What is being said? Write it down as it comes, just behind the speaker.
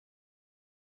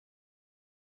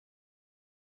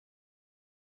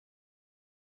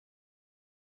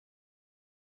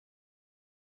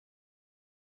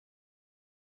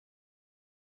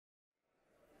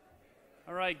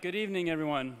All right, good evening,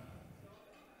 everyone.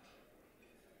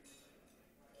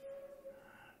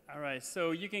 All right,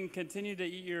 so you can continue to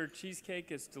eat your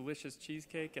cheesecake. It's delicious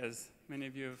cheesecake, as many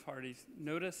of you have already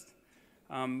noticed.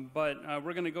 But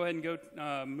we're going to go ahead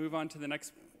and move on to the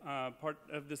next part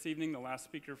of this evening, the last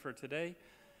speaker for today.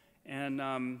 And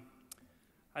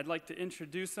I'd like to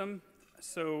introduce him.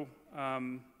 So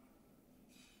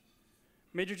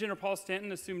Major General Paul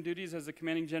Stanton assumed duties as the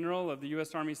commanding general of the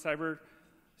U.S. Army Cyber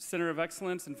Center of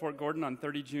Excellence in Fort Gordon on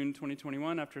 30 June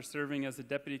 2021 after serving as the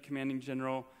Deputy Commanding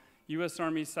General, U.S.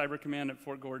 Army Cyber Command at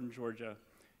Fort Gordon, Georgia.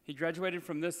 He graduated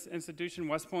from this institution,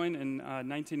 West Point, in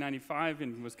 1995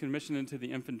 and was commissioned into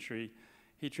the infantry.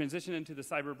 He transitioned into the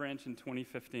cyber branch in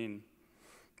 2015.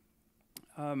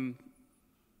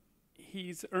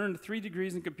 He's earned 3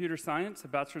 degrees in computer science, a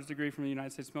bachelor's degree from the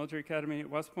United States Military Academy at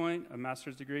West Point, a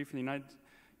master's degree from the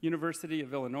University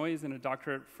of Illinois, and a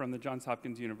doctorate from the Johns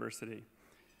Hopkins University.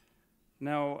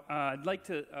 Now, I'd like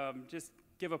to just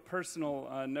give a personal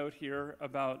note here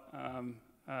about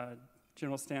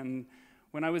General Stanton.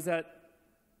 When I was at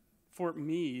Fort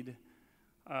Meade,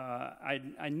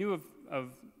 I knew of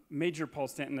Major Paul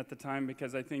Stanton at the time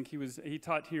because I think he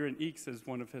taught here in Eeks as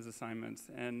one of his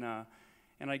assignments. And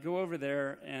I go over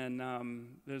there, and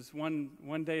there's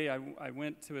one day I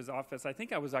went to his office. I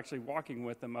think I was actually walking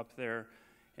with him up there,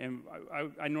 and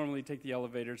I normally take the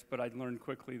elevators, but I learned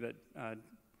quickly that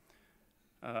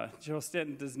General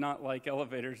Stanton does not like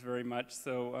elevators very much,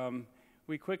 so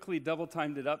we quickly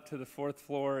double-timed it up to the 4th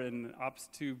floor in Ops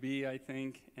 2B, I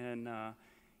think, and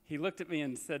he looked at me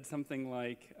and said something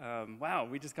like, wow,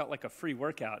 we just got like a free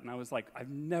workout, and I was like,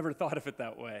 I've never thought of it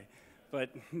that way,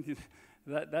 but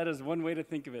that is one way to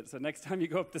think of it. So next time you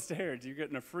go up the stairs, you're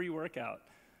getting a free workout.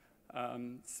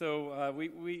 So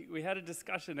we had a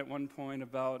discussion at one point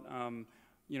about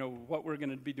what we're going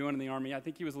to be doing in the Army. I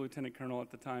think he was a lieutenant colonel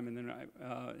at the time, and then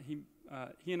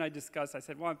he and I discussed. I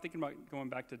said, well, I'm thinking about going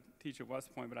back to teach at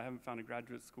West Point, but I haven't found a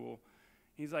graduate school.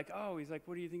 He's like,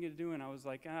 what are you thinking of doing? I was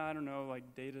like, I don't know,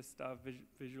 like data stuff,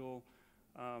 visual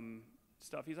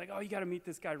stuff. He's like, you got to meet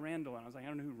this guy Randall. And I was like, I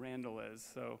don't know who Randall is.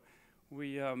 So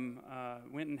we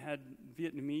went and had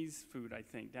Vietnamese food, I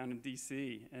think, down in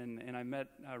D.C., and I met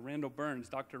Randall Burns,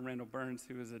 Dr. Randall Burns,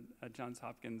 who is a Johns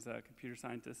Hopkins computer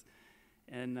scientist.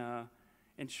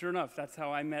 And sure enough, that's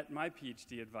how I met my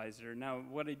PhD advisor. Now,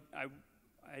 what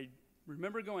I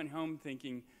remember going home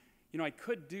thinking, I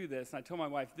could do this. And I told my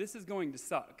wife, this is going to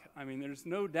suck. I mean, there's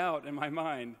no doubt in my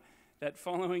mind that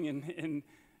following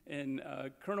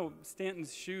in Colonel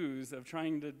Stanton's shoes of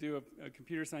trying to do a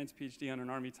computer science PhD on an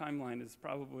Army timeline is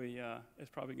probably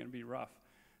going to be rough.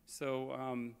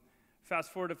 So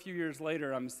fast forward a few years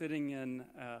later, I'm sitting in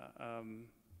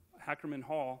Hackerman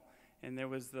Hall, and there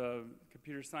was the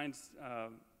computer science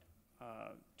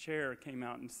chair came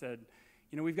out and said,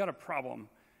 we've got a problem.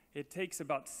 It takes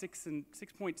about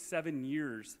 6.7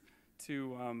 years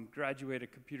to graduate a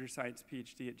computer science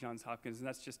PhD at Johns Hopkins, and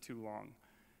that's just too long.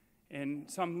 And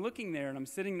so I'm looking there, and I'm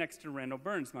sitting next to Randall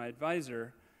Burns, my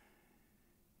advisor,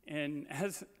 and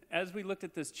as we looked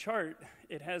at this chart,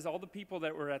 it has all the people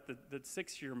that were at the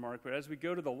 6-year mark, but as we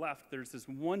go to the left, there's this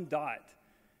one dot,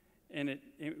 and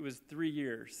it was 3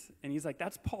 years. And he's like,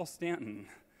 that's Paul Stanton.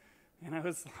 And I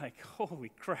was like,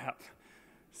 holy crap.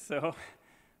 So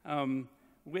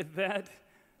with that,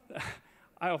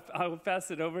 I'll pass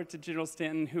it over to General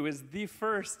Stanton, who is the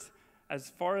first, as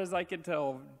far as I can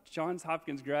tell, Johns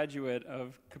Hopkins graduate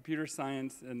of computer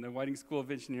science and the Whiting School of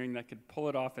Engineering that could pull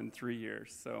it off in 3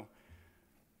 years. So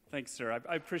thanks, sir.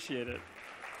 I appreciate it.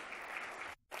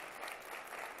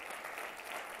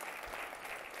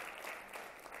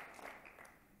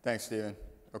 Thanks, Stephen.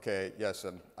 Okay, yes,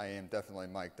 I am definitely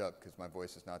mic'd up because my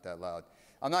voice is not that loud.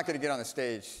 I'm not going to get on the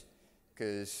stage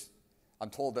because I'm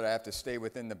told that I have to stay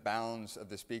within the bounds of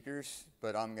the speakers,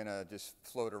 but I'm going to just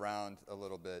float around a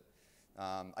little bit.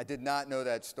 I did not know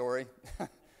that story.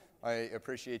 I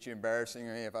appreciate you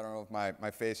embarrassing me if I don't know if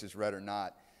my face is red or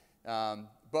not.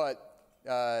 But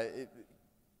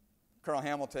Colonel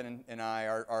Hamilton and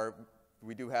I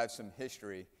we do have some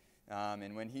history.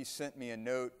 And when he sent me a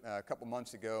note a couple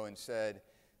months ago and said,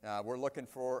 we're looking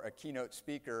for a keynote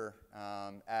speaker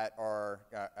at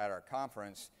our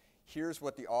conference, here's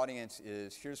what the audience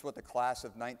is, here's what the class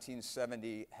of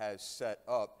 1970 has set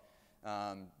up.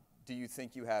 Do you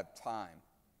think you have time?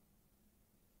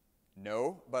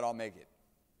 No, but I'll make it.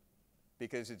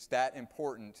 Because it's that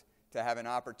important to have an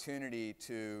opportunity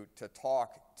to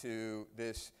talk to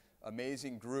this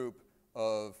amazing group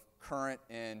of current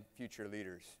and future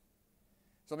leaders.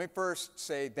 So let me first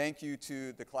say thank you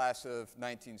to the class of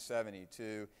 1970,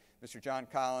 to Mr. John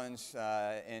Collins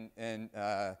and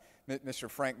Mr.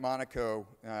 Frank Monaco,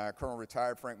 Colonel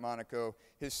retired Frank Monaco.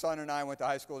 His son and I went to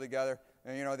high school together.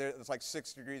 And, you know, there's like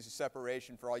 6 degrees of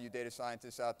separation for all you data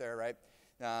scientists out there, right?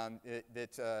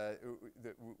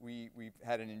 We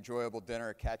had an enjoyable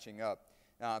dinner catching up.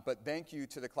 But thank you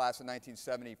to the class of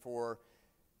 1970 for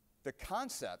the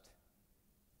concept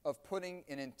of putting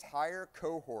an entire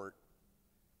cohort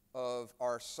of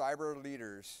our cyber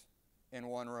leaders in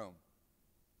one room.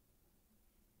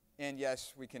 And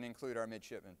yes, we can include our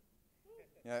midshipmen.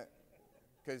 Yeah,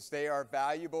 because they are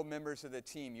valuable members of the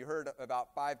team. You heard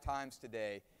about 5 times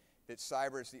today that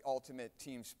cyber is the ultimate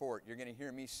team sport. You're going to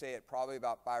hear me say it probably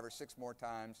about 5 or 6 more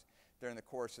times during the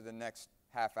course of the next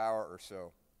half hour or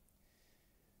so.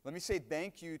 Let me say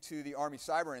thank you to the Army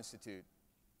Cyber Institute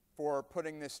for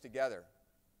putting this together.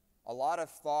 A lot of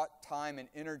thought, time, and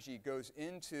energy goes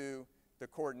into the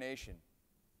coordination.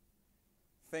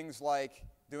 Things like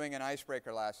doing an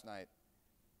icebreaker last night.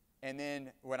 And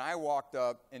then when I walked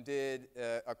up and did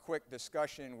a quick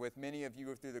discussion with many of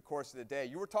you through the course of the day,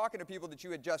 you were talking to people that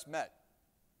you had just met.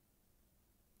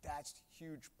 That's a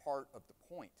huge part of the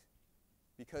point,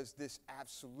 because this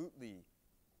absolutely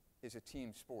is a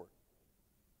team sport.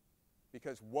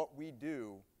 Because what we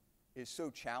do is so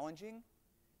challenging,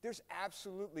 there's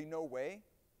absolutely no way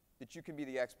that you can be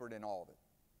the expert in all of it.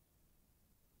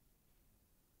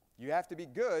 You have to be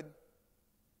good,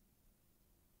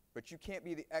 but you can't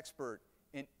be the expert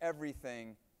in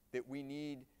everything that we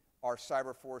need our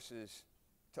cyber forces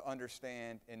to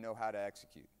understand and know how to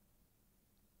execute.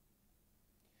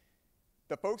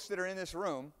 The folks that are in this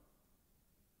room,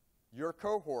 your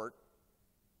cohort,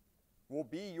 will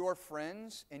be your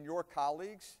friends and your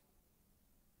colleagues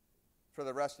for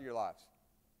the rest of your lives.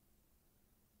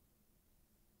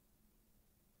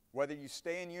 Whether you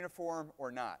stay in uniform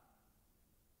or not.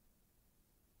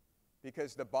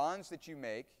 Because the bonds that you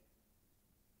make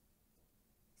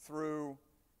through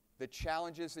the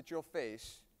challenges that you'll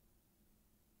face,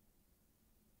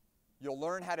 you'll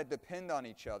learn how to depend on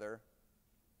each other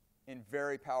in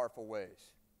very powerful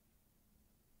ways.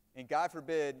 And God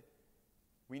forbid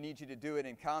we need you to do it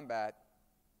in combat,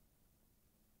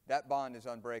 that bond is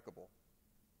unbreakable.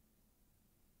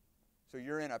 So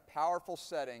you're in a powerful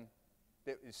setting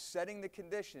that is setting the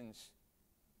conditions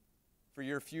for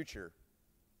your future,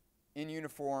 in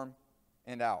uniform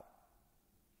and out.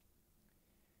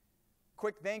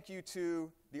 Quick thank you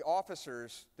to the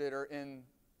officers that are in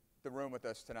the room with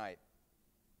us tonight.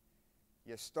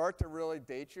 You start to really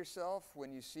date yourself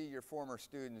when you see your former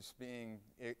students being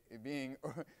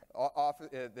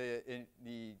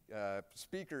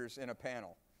speakers in a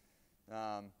panel.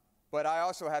 But I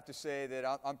also have to say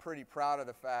that I'm pretty proud of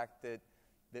the fact that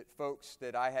folks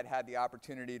that I had the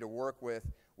opportunity to work with,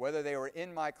 whether they were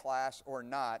in my class or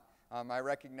not, I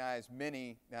recognize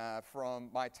many from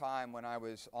my time when I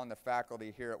was on the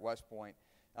faculty here at West Point.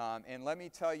 And let me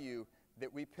tell you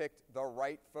that we picked the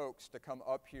right folks to come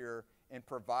up here and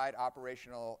provide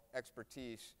operational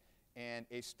expertise and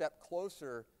a step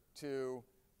closer to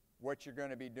what you're going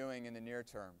to be doing in the near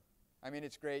term. I mean,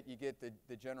 it's great you get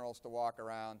the generals to walk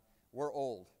around. We're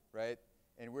old, right?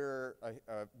 And we're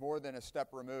more than a step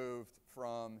removed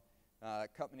from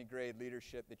company-grade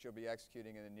leadership that you'll be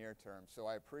executing in the near term. So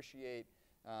I appreciate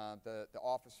the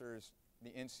officers,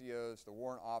 the NCOs, the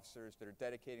warrant officers that are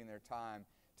dedicating their time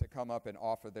to come up and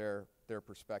offer their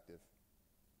perspective.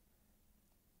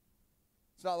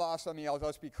 It's not lost on me, I'll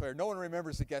just be clear. No one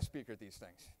remembers the guest speaker at these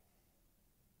things.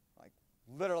 Like,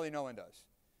 literally no one does.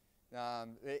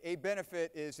 A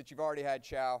benefit is that you've already had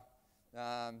chow.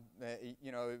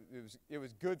 You know, it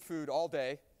was good food all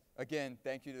day. Again,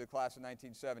 thank you to the class of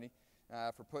 1970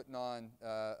 for putting on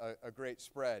a great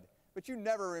spread. But you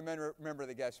never remember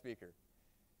the guest speaker.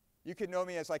 You could know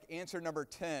me as like answer number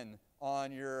 10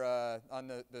 on your on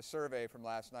the survey from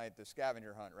last night, the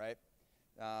scavenger hunt, right?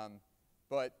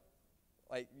 But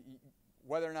like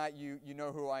whether or not you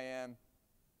know who I am,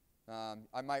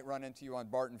 I might run into you on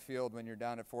Barton Field when you're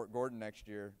down at Fort Gordon next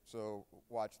year. So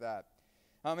watch that.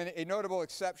 And a notable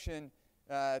exception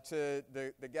to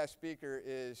the guest speaker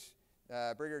is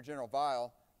Brigadier General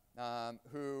Weil,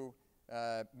 who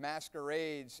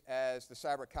masquerades as the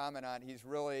Cyber Commandant. He's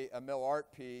really a Mil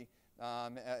Art P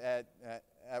at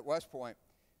West Point.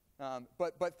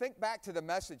 But think back to the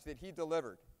message that he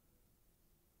delivered.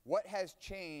 What has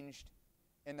changed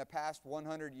in the past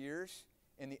 100 years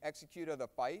in the execute of the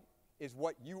fight is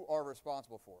what you are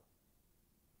responsible for.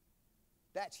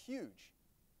 That's huge.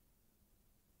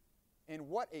 And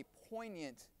what a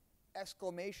poignant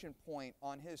exclamation point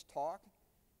on his talk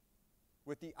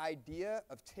with the idea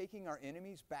of taking our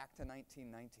enemies back to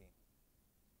 1919.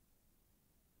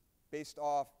 based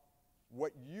off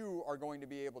what you are going to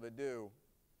be able to do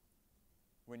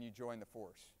when you join the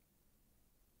force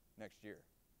next year.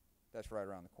 That's right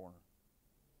around the corner.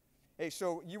 Hey,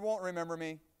 so you won't remember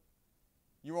me.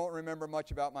 You won't remember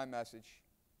much about my message.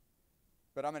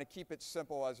 But I'm going to keep it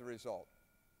simple as a result.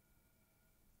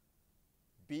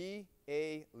 Be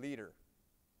a leader.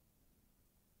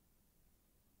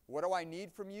 What do I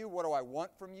need from you? What do I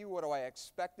want from you? What do I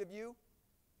expect of you?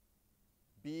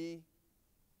 Be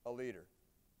a leader.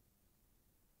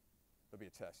 There'll be a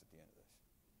test at the end of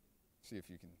this. See if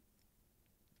you can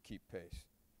keep pace.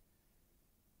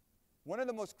 One of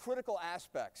the most critical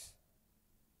aspects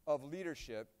of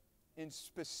leadership, and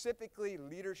specifically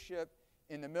leadership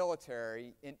in the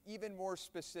military, and even more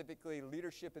specifically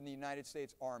leadership in the United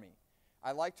States Army,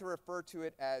 I like to refer to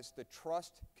it as the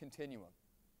trust continuum.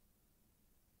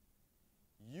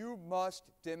 You must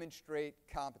demonstrate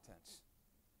competence.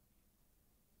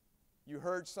 You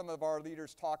heard some of our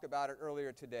leaders talk about it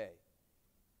earlier today.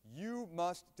 You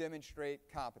must demonstrate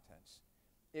competence.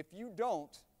 If you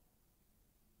don't,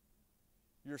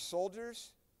 your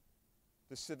soldiers,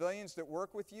 the civilians that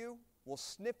work with you, will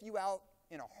sniff you out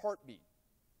in a heartbeat.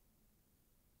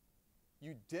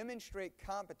 You demonstrate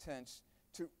competence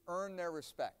to earn their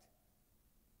respect.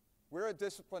 We're a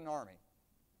disciplined army.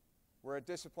 We're a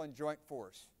disciplined joint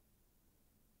force.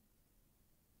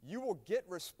 You will get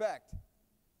respect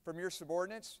from your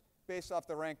subordinates based off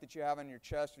the rank that you have on your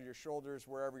chest or your shoulders,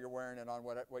 wherever you're wearing it, on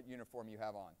what uniform you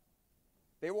have on.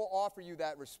 They will offer you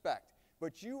that respect.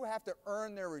 But you have to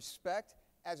earn their respect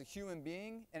as a human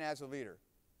being and as a leader.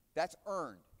 That's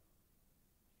earned.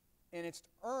 And it's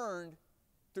earned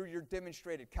through your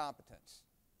demonstrated competence.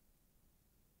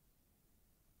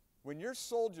 When your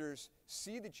soldiers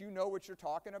see that you know what you're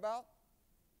talking about,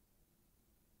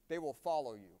 they will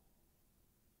follow you.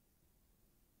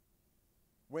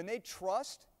 When they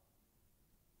trust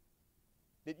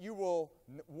that you will,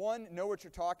 one, know what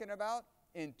you're talking about,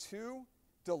 and two,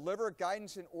 deliver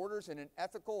guidance and orders in an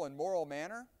ethical and moral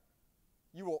manner,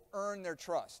 you will earn their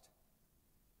trust.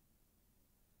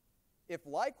 If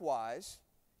likewise,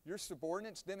 your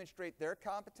subordinates demonstrate their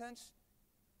competence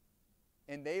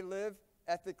and they live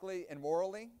ethically and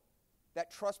morally,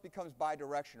 that trust becomes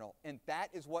bidirectional. And that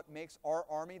is what makes our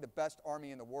army the best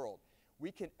army in the world.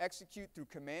 We can execute through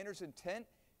commander's intent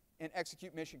and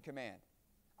execute mission command.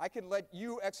 I can let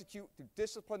you execute through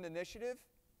disciplined initiative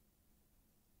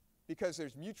because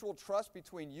there's mutual trust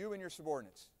between you and your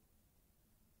subordinates.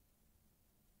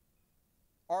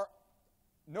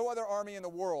 No other army in the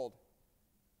world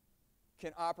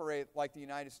can operate like the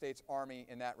United States Army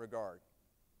in that regard.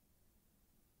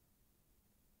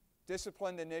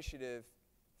 Disciplined initiative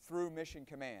through mission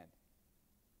command.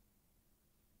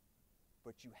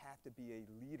 But you have to be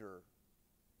a leader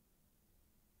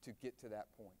to get to that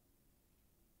point.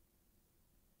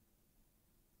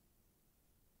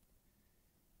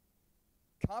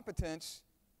 Competence,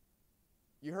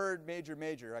 you heard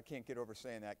Major, I can't get over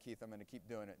saying that, Keith, I'm going to keep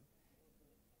doing it.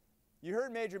 You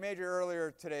heard Major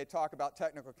earlier today talk about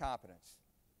technical competence.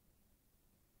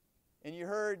 And you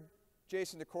heard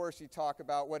Jason DeCourcy talk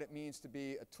about what it means to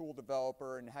be a tool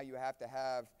developer and how you have to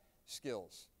have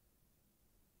skills.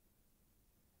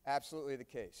 Absolutely the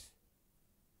case.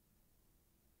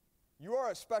 You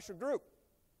are a special group.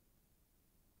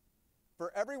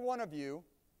 For every one of you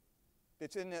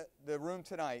that's in the room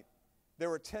tonight, there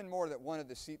were 10 more that wanted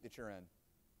the seat that you're in.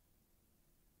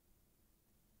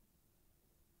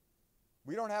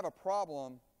 We don't have a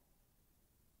problem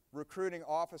recruiting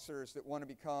officers that want to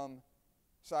become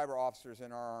cyber officers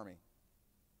in our Army.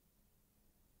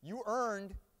 You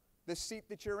earned the seat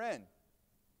that you're in.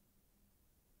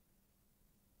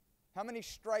 How many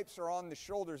stripes are on the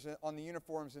shoulders, on the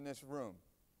uniforms in this room?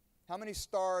 How many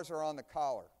stars are on the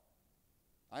collar?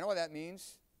 I know what that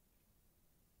means.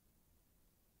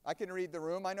 I can read the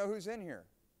room. I know who's in here.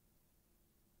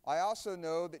 I also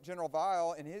know that General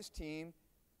Weil and his team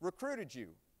recruited you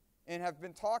and have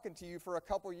been talking to you for a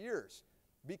couple years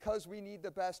because we need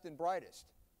the best and brightest.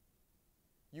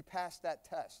 You passed that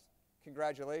test.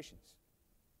 Congratulations.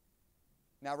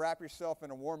 Now wrap yourself in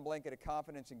a warm blanket of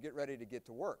confidence and get ready to get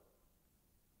to work.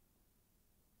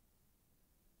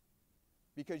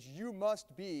 Because you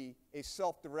must be a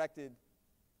self-directed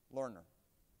learner.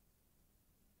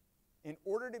 In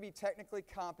order to be technically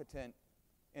competent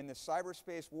in the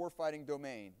cyberspace warfighting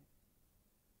domain,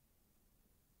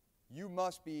 you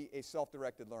must be a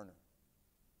self-directed learner.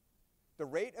 The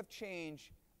rate of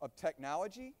change of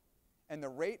technology and the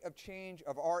rate of change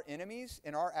of our enemies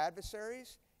and our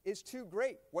adversaries is too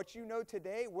great. What you know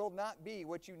today will not be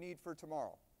what you need for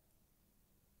tomorrow.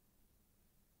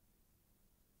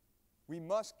 We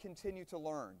must continue to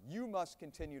learn. You must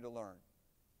continue to learn.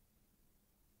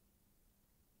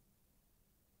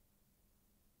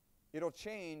 It'll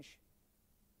change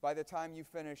by the time you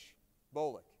finish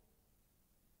BOLIC.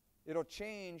 It'll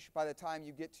change by the time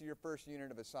you get to your first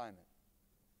unit of assignment.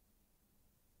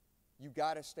 You've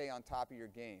got to stay on top of your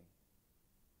game.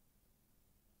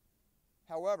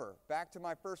 However, back to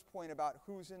my first point about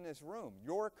who's in this room,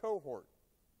 your cohort.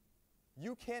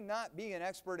 You cannot be an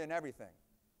expert in everything.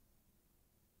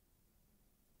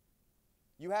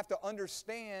 You have to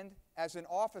understand, as an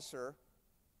officer,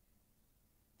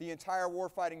 the entire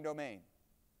warfighting domain.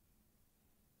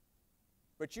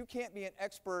 But you can't be an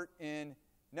expert in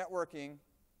networking,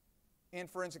 in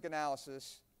forensic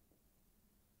analysis,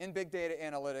 in big data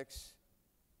analytics,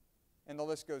 and the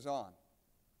list goes on.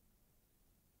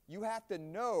 You have to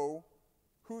know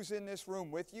who's in this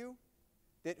room with you,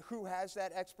 that who has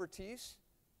that expertise,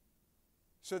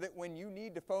 so that when you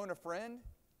need to phone a friend,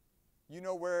 you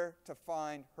know where to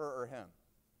find her or him.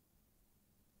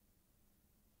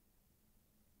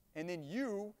 And then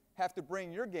you have to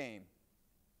bring your game.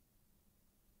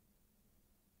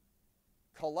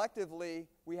 Collectively,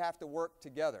 we have to work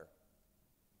together.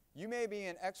 You may be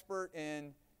an expert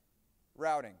in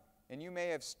routing, and you may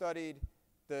have studied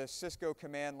the Cisco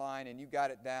command line, and you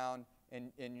got it down,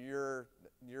 and you're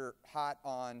hot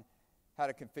on how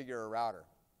to configure a router.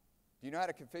 Do you know how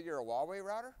to configure a Huawei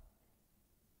router?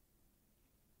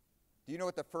 Do you know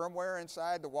what the firmware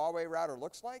inside the Huawei router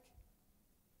looks like?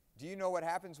 Do you know what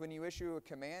happens when you issue a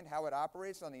command, how it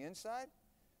operates on the inside?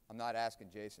 I'm not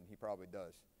asking Jason, he probably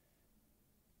does.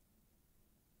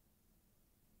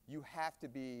 You have to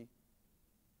be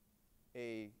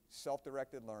a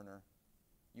self-directed learner.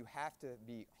 You have to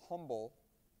be humble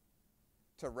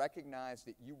to recognize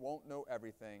that you won't know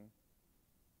everything,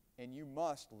 and you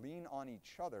must lean on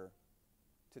each other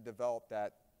to develop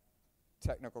that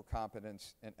technical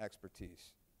competence and expertise.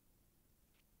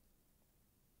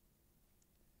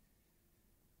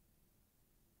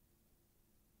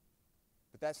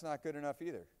 But that's not good enough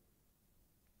either.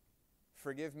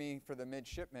 Forgive me for the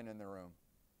midshipmen in the room,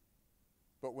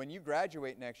 but when you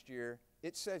graduate next year,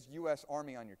 it says U.S.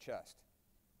 Army on your chest.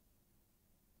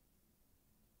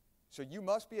 So you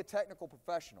must be a technical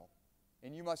professional,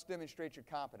 and you must demonstrate your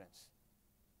competence.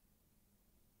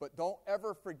 But don't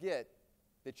ever forget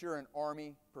that you're an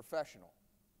Army professional.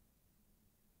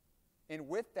 And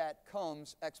with that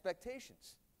comes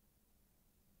expectations.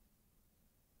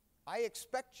 I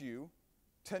expect you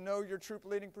to know your troop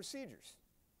leading procedures,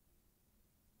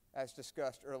 as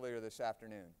discussed earlier this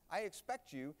afternoon. I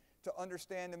expect you to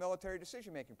understand the military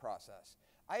decision-making process.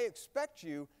 I expect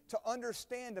you to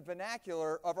understand the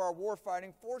vernacular of our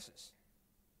warfighting forces.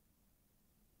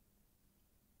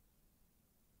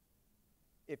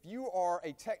 If you are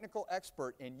a technical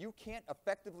expert and you can't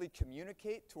effectively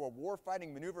communicate to a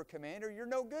warfighting maneuver commander, you're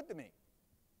no good to me.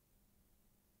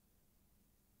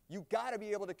 You've got to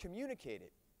be able to communicate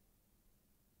it.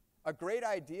 A great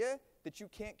idea that you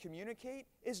can't communicate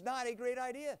is not a great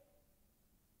idea.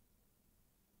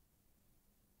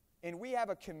 And we have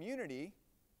a community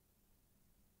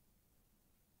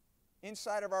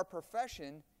inside of our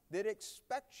profession that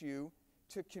expects you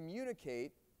to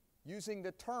communicate using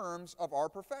the terms of our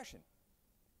profession.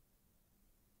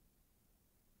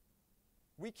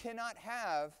 We cannot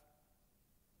have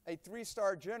a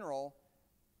 3-star general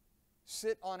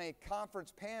sit on a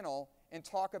conference panel and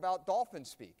talk about dolphin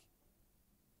speak.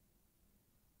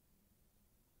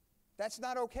 That's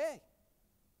not okay.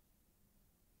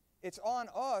 It's on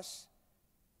us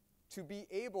to be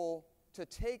able to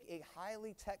take a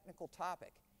highly technical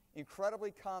topic, incredibly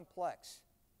complex,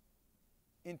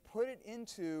 and put it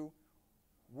into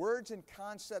words and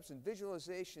concepts and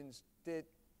visualizations that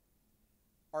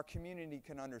our community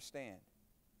can understand.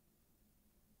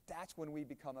 That's when we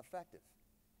become effective.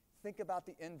 Think about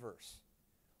the inverse.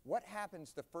 What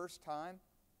happens the first time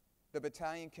the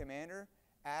battalion commander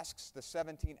asks the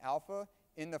 17 Alpha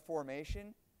in the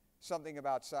formation something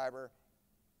about cyber,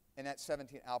 and that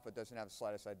 17 Alpha doesn't have the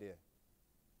slightest idea?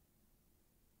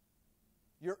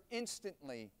 You're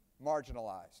instantly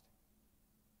marginalized.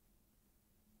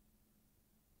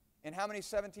 And how many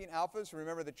 17 Alphas,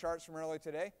 remember the charts from earlier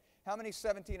today? How many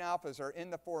 17 Alphas are in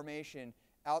the formation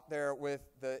out there with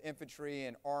the infantry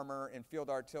and armor and field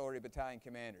artillery battalion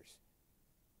commanders?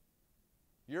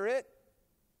 You're it.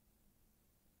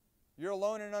 You're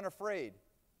alone and unafraid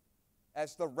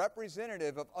as the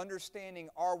representative of understanding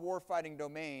our warfighting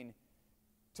domain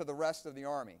to the rest of the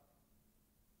Army.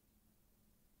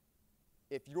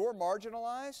 If you're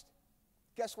marginalized,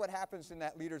 guess what happens in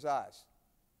that leader's eyes?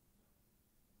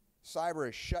 Cyber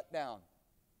is shut down.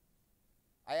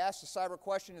 I asked a cyber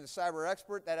question to the cyber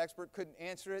expert. That expert couldn't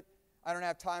answer it. I don't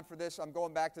have time for this. I'm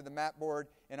going back to the map board,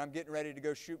 and I'm getting ready to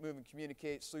go shoot, move, and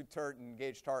communicate, salute turret, and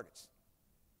engage targets.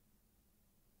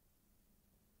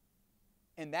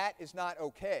 And that is not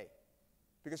okay,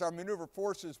 because our maneuver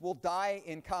forces will die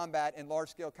in combat and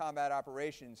large-scale combat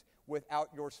operations without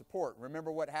your support.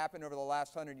 Remember what happened over the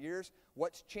last 100 years?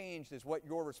 What's changed is what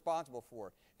you're responsible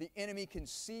for. The enemy can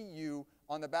see you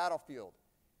on the battlefield.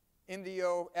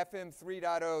 MDO FM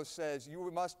 3.0 says you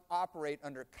must operate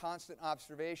under constant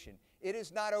observation. It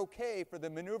is not okay for the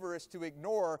maneuverist to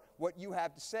ignore what you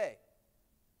have to say.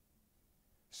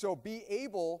 So be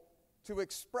able to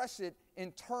express it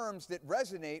in terms that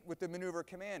resonate with the maneuver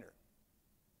commander.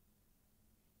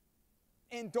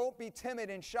 And don't be timid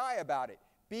and shy about it.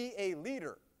 Be a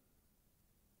leader.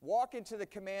 Walk into the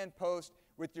command post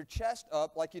with your chest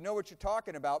up like you know what you're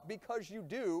talking about, because you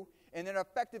do, and then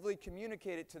effectively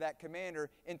communicate it to that commander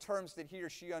in terms that he or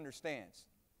she understands.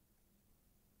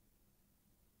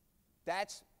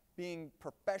 That's being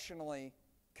professionally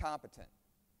competent.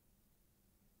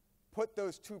 Put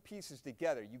those two pieces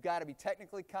together. You've got to be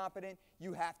technically competent.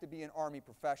 You have to be an Army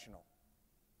professional.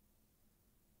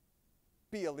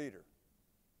 Be a leader.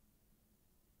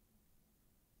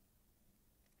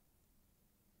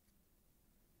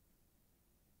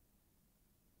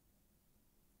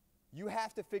 You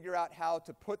have to figure out how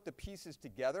to put the pieces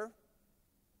together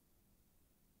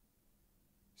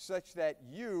such that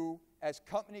you, as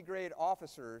company-grade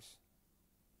officers,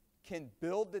 can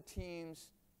build the teams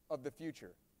of the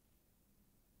future.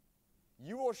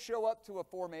 You will show up to a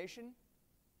formation,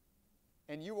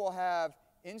 and you will have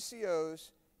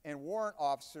NCOs and warrant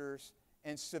officers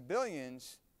and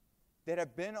civilians that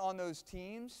have been on those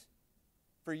teams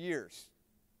for years.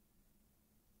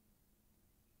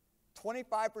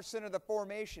 25% of the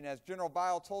formation, as General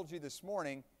Weil told you this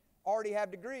morning, already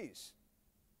have degrees.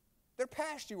 They're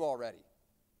past you already.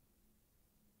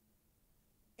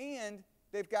 And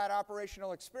they've got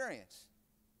operational experience.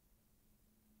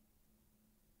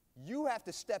 You have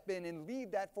to step in and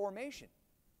lead that formation.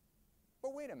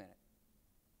 But wait a minute.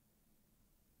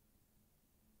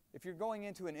 If you're going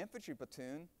into an infantry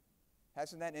platoon,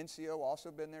 hasn't that NCO also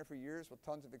been there for years with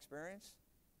tons of experience?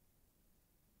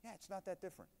 Yeah, it's not that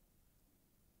different.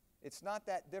 It's not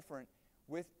that different,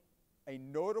 with a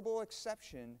notable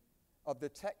exception of the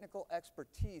technical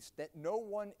expertise that no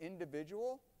one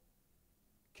individual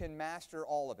can master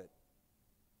all of it.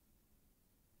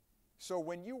 So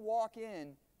when you walk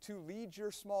in to lead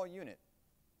your small unit,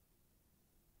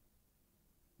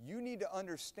 you need to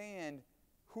understand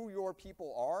who your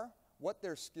people are, what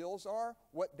their skills are,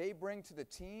 what they bring to the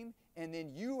team, and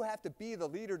then you have to be the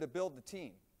leader to build the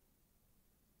team.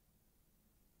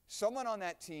 Someone on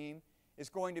that team is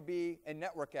going to be a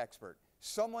network expert.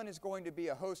 Someone is going to be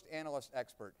a host analyst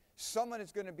expert. Someone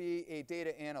is going to be a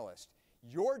data analyst.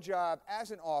 Your job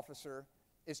as an officer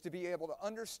is to be able to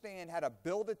understand how to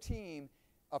build a team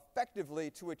effectively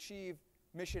to achieve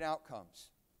mission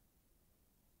outcomes.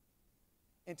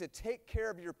 And to take care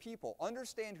of your people.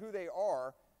 Understand who they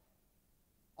are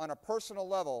on a personal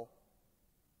level,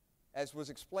 as was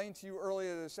explained to you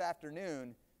earlier this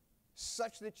afternoon,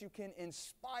 such that you can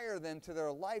inspire them to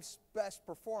their life's best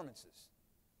performances.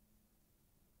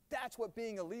 That's what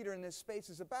being a leader in this space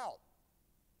is about.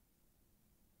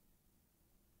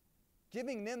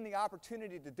 Giving them the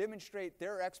opportunity to demonstrate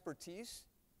their expertise,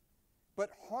 but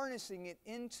harnessing it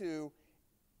into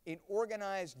an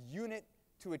organized unit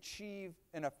to achieve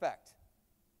an effect.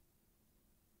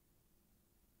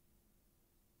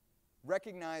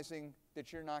 Recognizing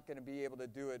that you're not going to be able to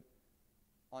do it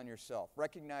on yourself.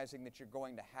 Recognizing that you're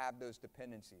going to have those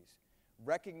dependencies.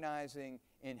 Recognizing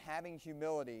and having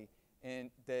humility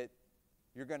and that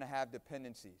you're going to have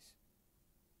dependencies.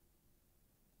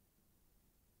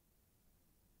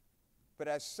 But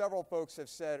as several folks have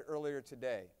said earlier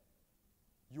today,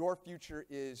 your future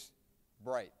is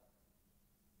bright.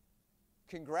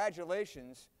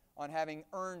 Congratulations on having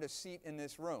earned a seat in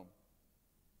this room.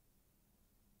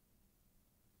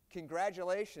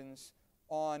 Congratulations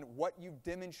on what you've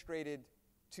demonstrated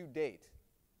to date.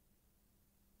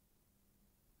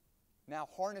 Now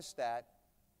harness that,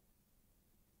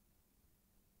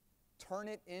 turn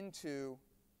it into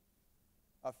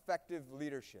effective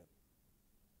leadership.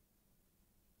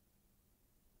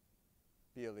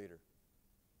 Be a leader.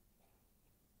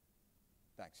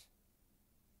 Thanks.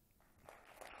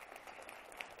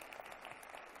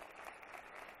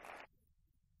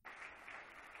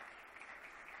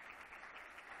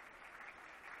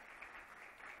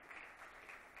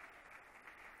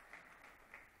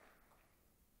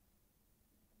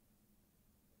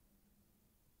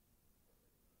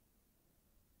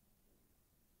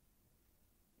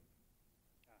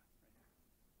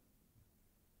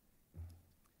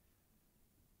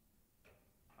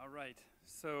 All right.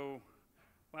 So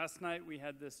last night we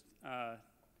had this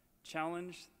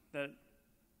challenge that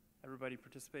everybody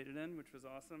participated in, which was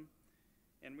awesome.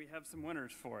 And we have some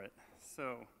winners for it.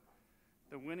 So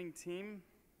the winning team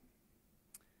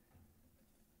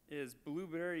is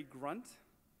Blueberry Grunt,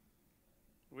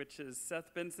 which is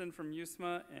Seth Benson from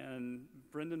USMA and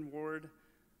Brendan Ward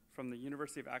from the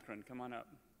University of Akron. Come on up.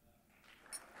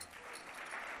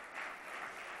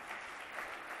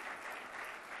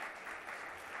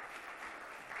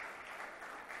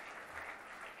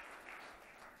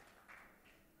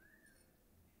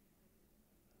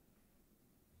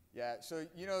 Yeah, so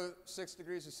you know 6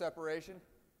 degrees of separation?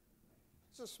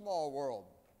 It's a small world.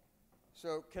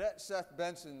 So Cadet Seth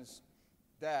Benson's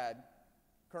dad,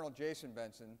 Colonel Jason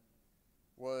Benson,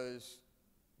 was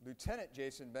Lieutenant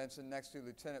Jason Benson next to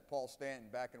Lieutenant Paul Stanton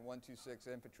back in 126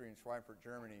 Infantry in Schweinfurt,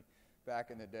 Germany,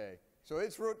 back in the day. So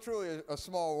it's truly a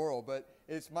small world, but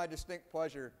it's my distinct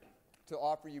pleasure to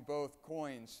offer you both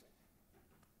coins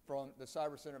from the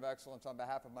Cyber Center of Excellence on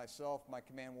behalf of myself, my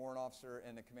Command Warrant Officer,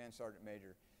 and the Command Sergeant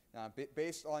Major. Now,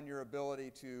 based on your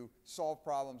ability to solve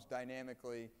problems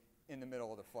dynamically in the middle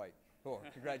of the fight. Cool.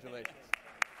 Congratulations.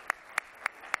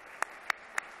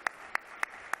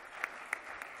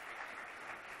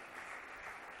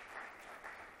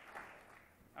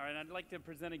 All right, I'd like to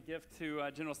present a gift to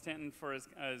General Stanton for his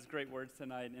great words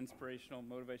tonight. Inspirational,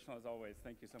 motivational as always.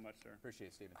 Thank you so much, sir. Appreciate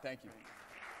it, Stephen. Thank you.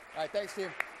 All right, thanks,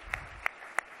 Steve.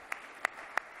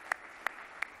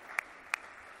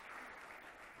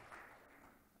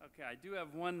 Okay, I do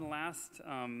have one last,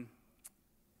 I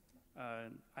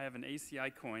have an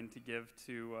ACI coin to give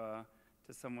to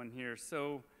someone here.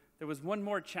 So there was one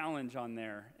more challenge on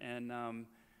there, and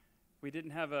we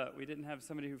didn't have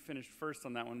somebody who finished first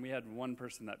on that one. We had one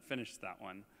person that finished that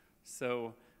one.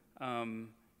 So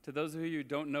to those of you who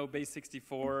don't know Base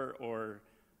 64 or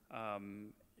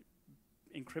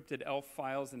encrypted ELF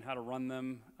files and how to run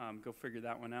them, go figure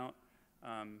that one out.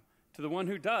 To the one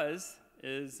who does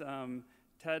is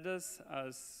Tadeusz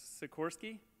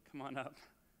Sikorski. Come on up.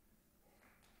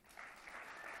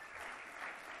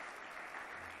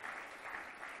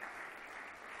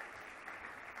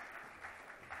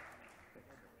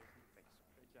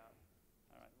 Great job.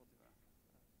 All right, we'll do that.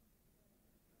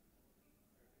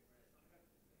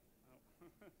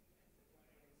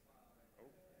 Oh.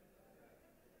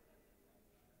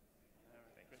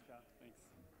 Everything. Good job. Thanks.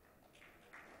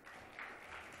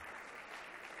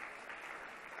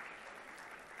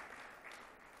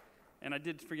 And I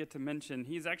did forget to mention,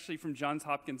 he's actually from Johns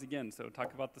Hopkins again, so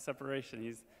talk about the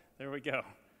separation. There we go.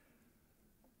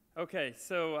 Okay,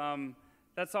 so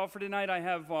that's all for tonight. I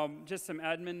have just some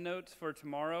admin notes for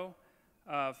tomorrow.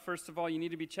 First of all, you need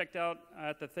to be checked out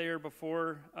at the Thayer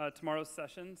before tomorrow's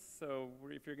sessions. So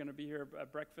if you're going to be here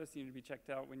at breakfast, you need to be checked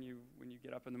out when you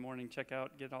get up in the morning. Check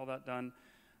out, get all that done.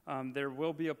 There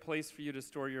will be a place for you to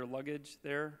store your luggage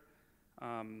there.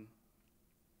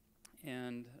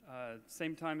 And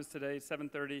same time as today,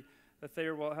 7:30, the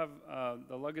Thayer will have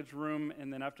the luggage room,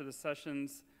 and then after the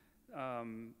sessions,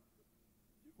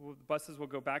 buses will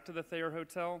go back to the Thayer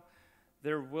Hotel.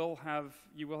 You will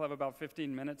have about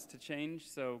 15 minutes to change,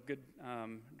 so good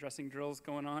dressing drills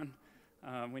going on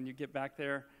when you get back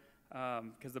there,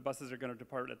 because the buses are going to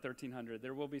depart at 1300.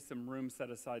 There will be some room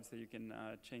set aside so you can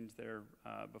change there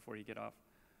before you get off.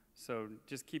 So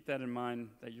just keep that in mind,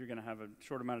 that you're going to have a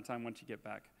short amount of time once you get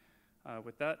back.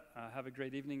 With that, have a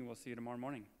great evening, and we'll see you tomorrow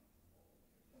morning.